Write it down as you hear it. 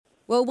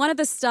Well, one of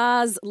the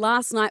stars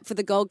last night for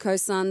the Gold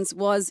Coast Suns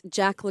was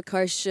Jack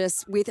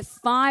Lukosius with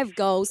 5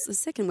 goals, the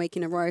second week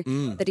in a row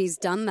that he's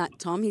done that,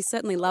 Tom. He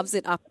certainly loves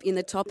it up in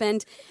the top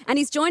end. And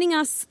he's joining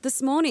us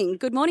this morning.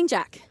 Good morning,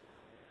 Jack.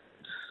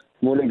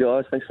 Morning,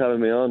 guys. Thanks for having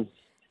me on.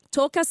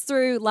 Talk us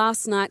through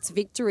last night's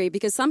victory,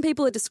 because some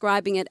people are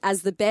describing it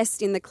as the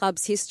best in the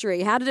club's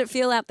history. How did it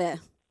feel out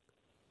there?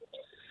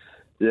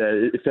 Yeah,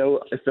 it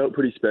felt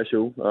pretty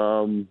special.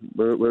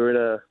 We're in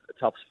a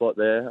tough spot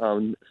there.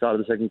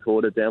 Started the second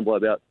quarter down by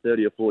about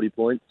 30 or 40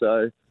 points.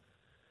 So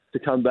to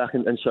come back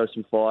and show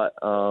some fight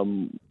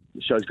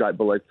shows great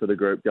belief for the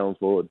group going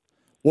forward.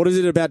 What is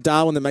it about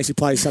Darwin that makes you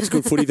play such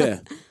good footy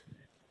there?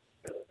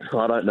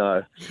 I don't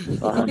know.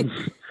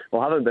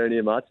 I haven't been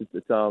here much,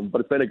 but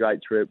it's been a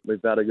great trip. We've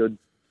had a good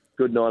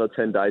 9 or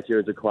 10 days here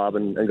as a club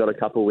and got a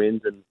couple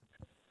wins. And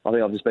I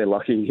think I've just been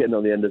lucky getting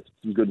on the end of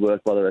some good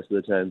work by the rest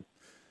of the team.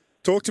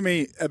 Talk to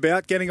me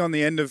about getting on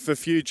the end of a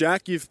few,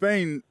 Jack. You've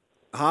been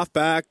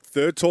half-back,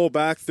 third tall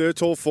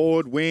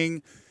forward,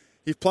 wing.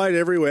 You've played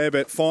everywhere,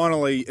 but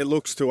finally it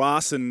looks to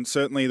us, and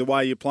certainly the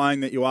way you're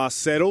playing, that you are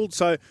settled.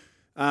 So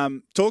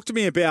talk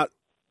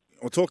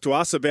to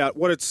us about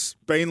what it's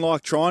been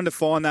like trying to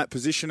find that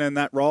position and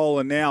that role,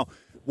 and now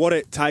what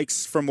it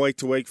takes from week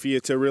to week for you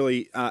to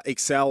really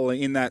excel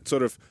in that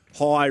sort of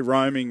high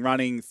roaming,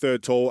 running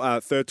third tall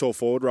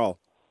forward role.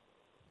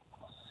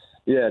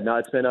 Yeah, no,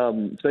 it's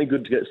been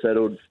good to get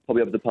settled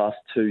probably over the past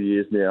 2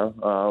 years now.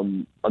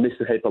 I missed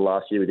a heap of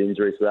last year with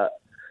injury, so that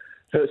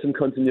hurt some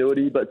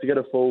continuity. But to get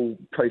a full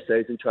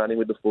pre-season training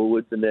with the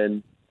forwards, and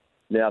then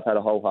now I've had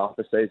a whole half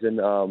a season,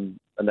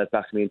 and that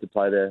backs me into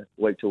play there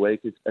week to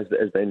week,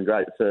 has been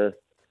great for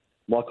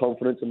my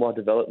confidence and my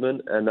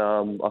development. And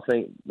I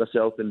think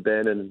myself and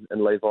Ben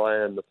and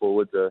Levi and the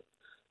forwards are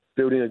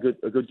building a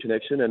good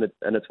connection,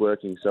 and it's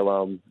working.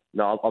 So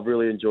no, I've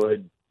really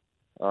enjoyed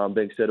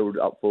being settled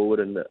up forward,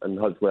 and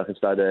hopefully I can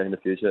stay there in the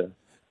future.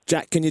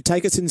 Jack, can you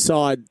take us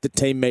inside the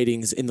team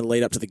meetings in the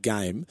lead up to the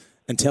game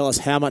and tell us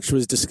how much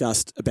was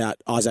discussed about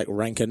Isaac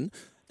Rankin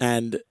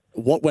and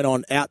what went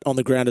on out on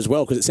the ground as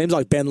well? Because it seems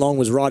like Ben Long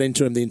was right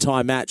into him the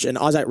entire match, and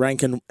Isaac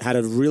Rankin had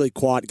a really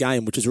quiet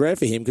game, which is rare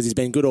for him because he's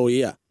been good all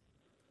year.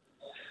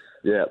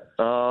 Yeah,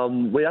 I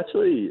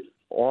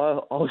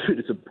was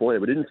really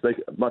disappointed. We didn't speak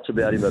much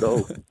about him at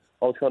all.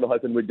 I was kind of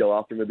hoping we'd go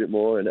after him a bit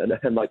more and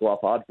make life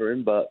hard for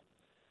him, but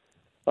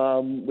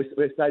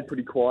we stayed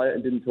pretty quiet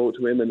and didn't talk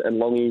to him, and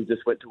Longy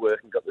just went to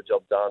work and got the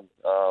job done.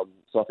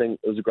 So I think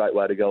it was a great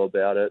way to go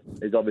about it.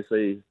 He's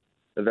obviously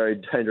a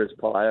very dangerous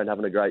player and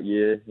having a great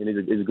year, and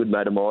he's a good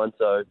mate of mine.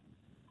 So,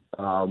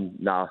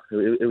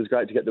 it was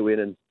great to get the win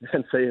and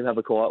see him have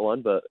a quiet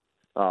one, but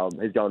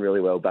he's going really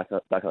well back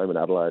home in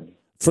Adelaide.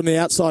 From the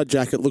outside,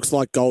 Jack, it looks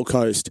like Gold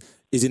Coast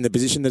is in the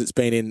position that it's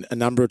been in a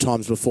number of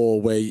times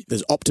before, where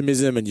there's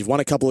optimism and you've won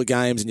a couple of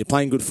games and you're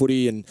playing good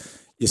footy, and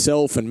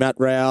yourself and Matt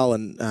Rowell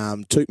and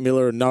Touk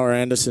Miller and Noah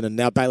Anderson and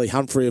now Bailey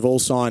Humphrey have all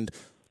signed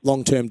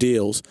long-term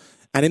deals.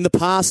 And in the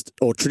past,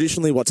 or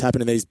traditionally, what's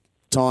happened in these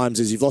times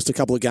is you've lost a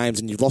couple of games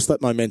and you've lost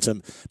that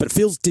momentum, but it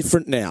feels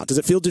different now. Does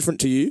it feel different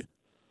to you?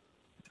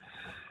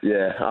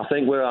 Yeah, I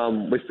think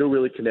we feel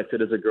really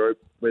connected as a group.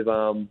 We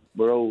all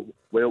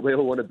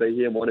want to be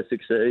here and want to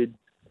succeed.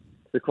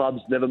 The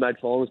club's never made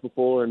finals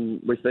before, and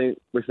we think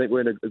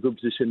we're in a good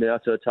position now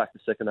to attack the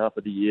second half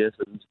of the year.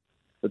 And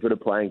we've got a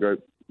playing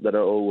group that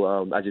are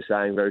all, as you're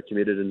saying, very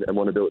committed and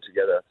want to do it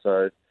together.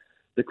 So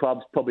the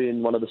club's probably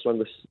in one of the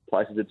strongest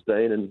places it's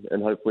been,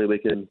 and hopefully we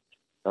can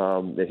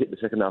hit the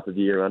second half of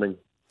the year running.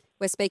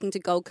 We're speaking to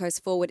Gold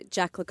Coast forward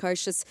Jack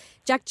Lukosius.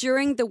 Jack,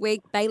 during the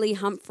week, Bailey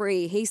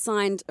Humphrey, he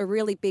signed a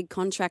really big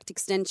contract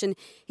extension.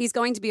 He's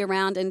going to be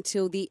around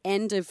until the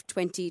end of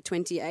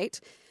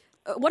 2028.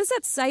 What does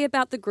that say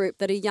about the group,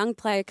 that a young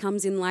player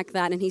comes in like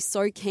that and he's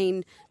so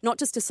keen not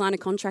just to sign a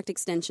contract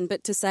extension,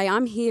 but to say,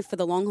 I'm here for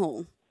the long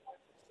haul?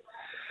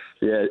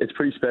 Yeah, it's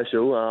pretty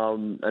special,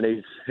 and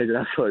he's an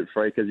absolute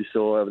freak, as you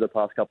saw over the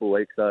past couple of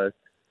weeks. So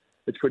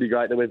it's pretty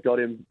great that we've got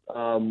him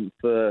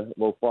for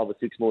 5 or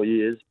 6 more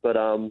years. But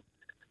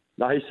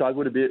he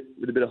struggled a bit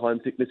with a bit of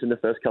homesickness in the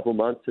first couple of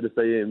months. So to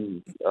see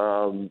him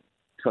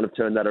kind of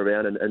turn that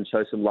around and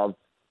show some love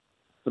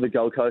for the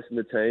Gold Coast and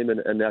the team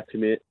and our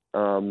commit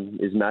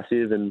is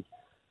massive. And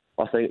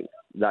I think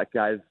that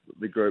gave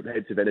the group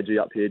heaps of energy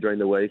up here during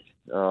the week,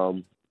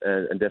 and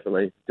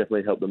definitely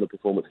helped on the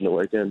performance in the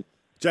weekend.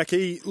 Jack,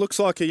 he looks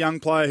like a young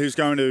player who's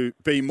going to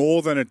be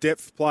more than a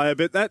depth player,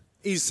 but that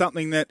is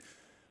something that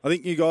I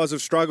think you guys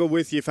have struggled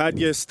with. You've had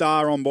your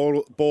star on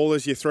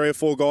ballers, your 3 or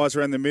 4 guys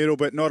around the middle,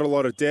 but not a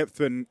lot of depth.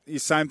 And the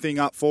same thing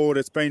up forward.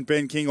 It's been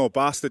Ben King or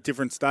bust at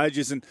different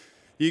stages. And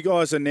you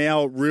guys are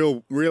now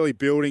really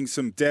building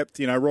some depth.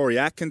 You know, Rory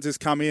Atkins has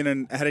come in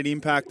and had an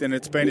impact, and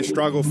it's been a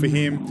struggle for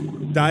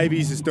him.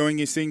 Davies is doing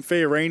his thing.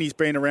 Fiorini's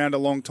been around a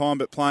long time,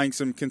 but playing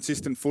some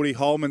consistent footy.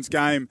 Holman's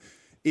game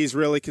is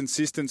really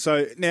consistent.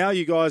 So now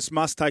you guys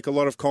must take a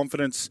lot of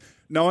confidence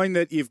knowing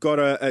that you've got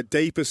a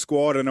deeper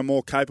squad and a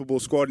more capable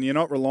squad, and you're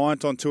not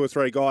reliant on 2 or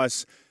 3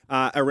 guys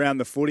around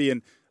the footy.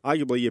 And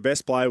arguably your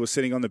best player was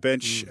sitting on the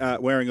bench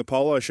wearing a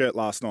polo shirt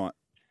last night.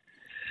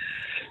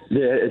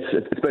 Yeah,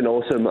 it's been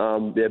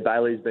awesome.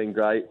 Bailey's been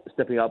great,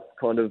 stepping up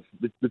kind of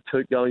with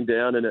Toot going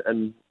down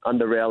and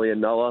under Rowley and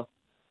Noah.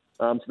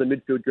 So the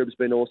midfield group's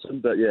been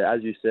awesome. But, yeah,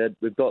 as you said,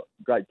 we've got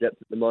great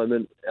depth at the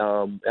moment.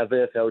 Our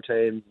VFL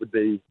team would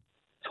be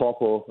top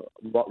or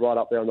right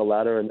up there on the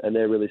ladder, and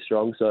they're really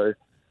strong. So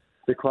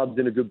the club's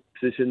in a good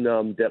position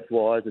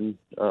depth-wise, and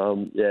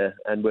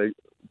we've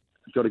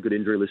got a good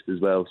injury list as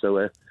well.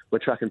 So we're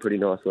tracking pretty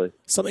nicely.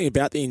 Something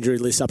about the injury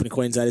list up in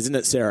Queensland, isn't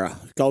it, Sarah?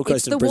 Gold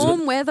Coast and Brisbane. It's the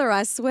warm weather,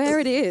 I swear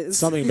it is.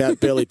 Something about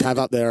Burley Pav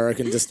up there, I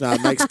reckon, just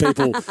makes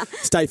people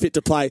stay fit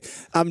to play.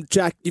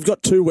 Jack, you've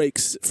got 2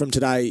 weeks from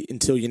today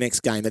until your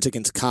next game. That's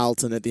against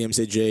Carlton at the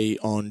MCG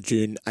on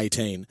June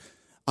 18.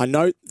 I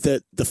note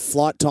that the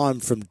flight time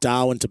from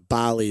Darwin to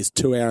Bali is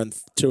 2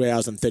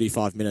 hours and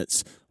 35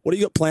 minutes. What do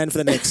you got planned for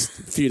the next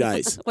few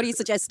days? What are you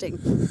suggesting?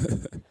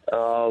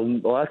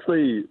 I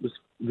actually was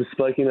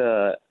speaking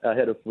to our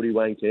head of footy,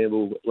 Wayne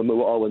Campbell, when we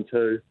were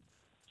 0-2.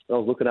 I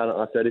was looking at it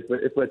and I said, if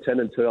we're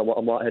 10-2,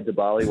 I might head to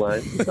Bali,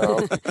 Wayne.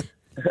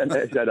 And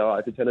he said, all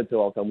right, if you're 10-2,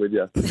 I'll come with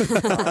you.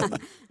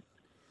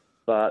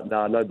 But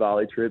no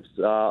Bali trips.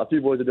 A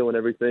few boys are doing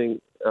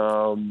everything.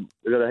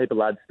 We've got a heap of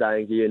lads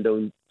staying here and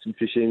doing some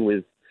fishing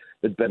with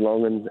Ben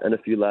Long and a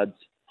few lads.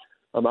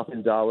 I'm up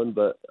in Darwin,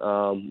 but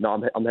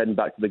I'm heading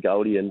back to the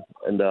Goldie and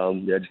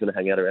just going to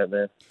hang out around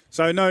there.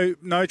 So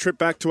no trip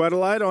back to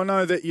Adelaide. I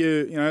know that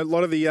a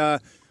lot of the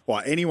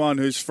anyone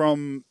who's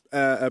from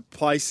a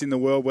place in the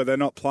world where they're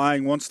not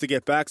playing wants to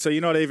get back. So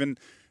you're not even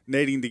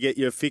needing to get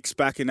your fix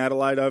back in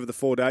Adelaide over the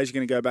 4 days. You're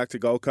going to go back to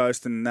Gold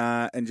Coast and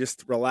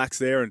just relax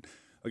there. And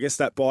I guess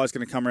that bye's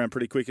going to come around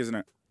pretty quick, isn't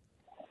it?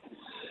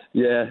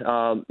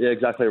 Yeah,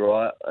 exactly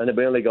right. And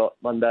we only got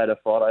Monday to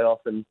Friday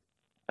off, and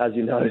as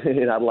you know,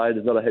 in Adelaide,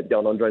 there's not a heap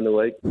going on during the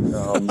week.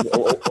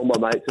 All my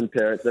mates and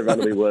parents, everyone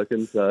will be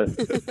working. So,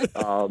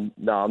 I'm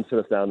just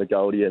going to stay on the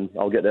Goldie, and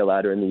I'll get there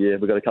later in the year.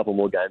 We've got a couple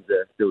more games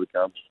there still to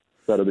come.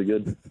 So that'll be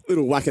good.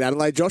 Little whack at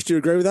Adelaide. Josh, do you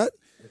agree with that?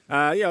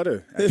 Yeah, I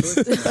do.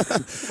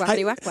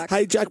 Wackety whack whack.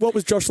 Hey, Jack, what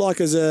was Josh like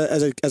as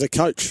a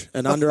coach,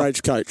 an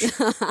underage coach?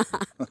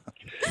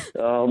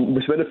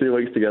 We spent a few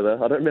weeks together.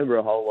 I don't remember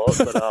a whole lot,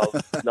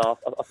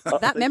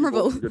 but that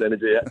memorable. Good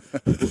energy out.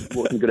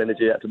 Walking good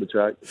energy out to the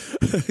track.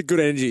 Good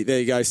energy. There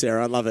you go,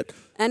 Sarah. I love it.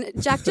 And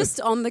Jack, just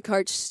on the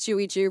coach,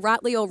 Stewie Dew,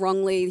 rightly or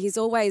wrongly, he's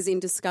always in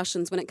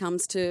discussions when it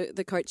comes to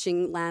the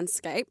coaching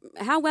landscape.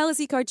 How well is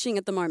he coaching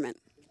at the moment?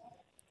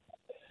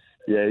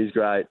 Yeah, he's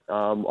great.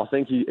 I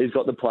think he's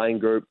got the playing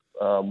group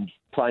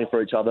playing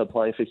for each other,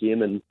 playing for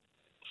him, and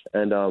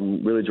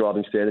really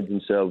driving standards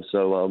himself.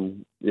 So,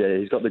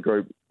 he's got the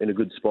group in a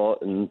good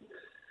spot, and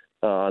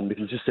we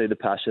can just see the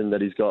passion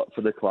that he's got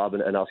for the club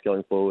and us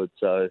going forward.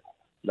 So,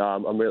 I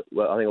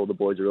think all the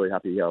boys are really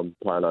happy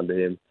playing under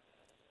him.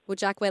 Well,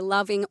 Jack, we're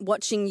loving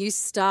watching you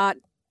start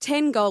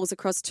 10 goals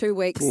across 2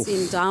 weeks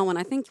in Darwin.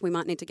 I think we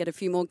might need to get a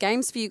few more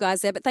games for you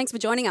guys there, but thanks for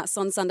joining us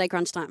on Sunday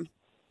Crunch Time.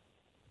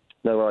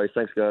 No worries.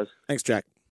 Thanks, guys. Thanks, Jack.